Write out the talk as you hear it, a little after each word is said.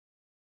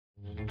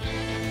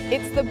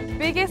It's the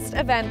biggest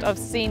event of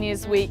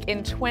Seniors Week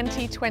in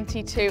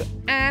 2022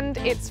 and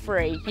it's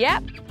free.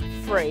 Yep,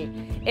 free.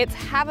 It's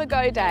Have a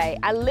Go Day,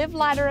 a Live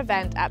Lighter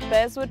event at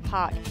Burswood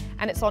Park,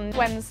 and it's on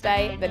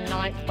Wednesday, the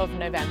 9th of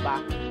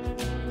November.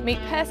 Meet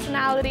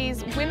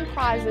personalities, win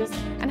prizes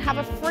and have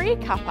a free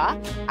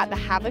cuppa at the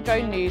Have a Go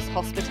News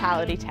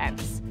hospitality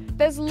tents.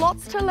 There's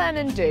lots to learn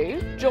and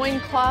do. Join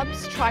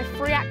clubs, try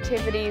free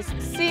activities,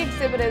 see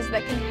exhibitors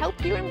that can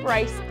help you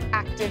embrace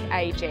active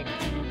ageing.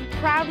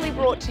 Proudly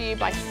brought to you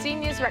by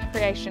Seniors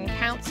Recreation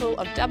Council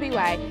of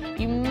WA,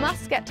 you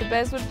must get to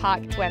Burswood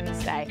Park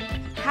Wednesday.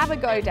 Have a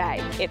Go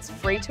Day. It's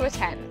free to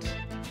attend.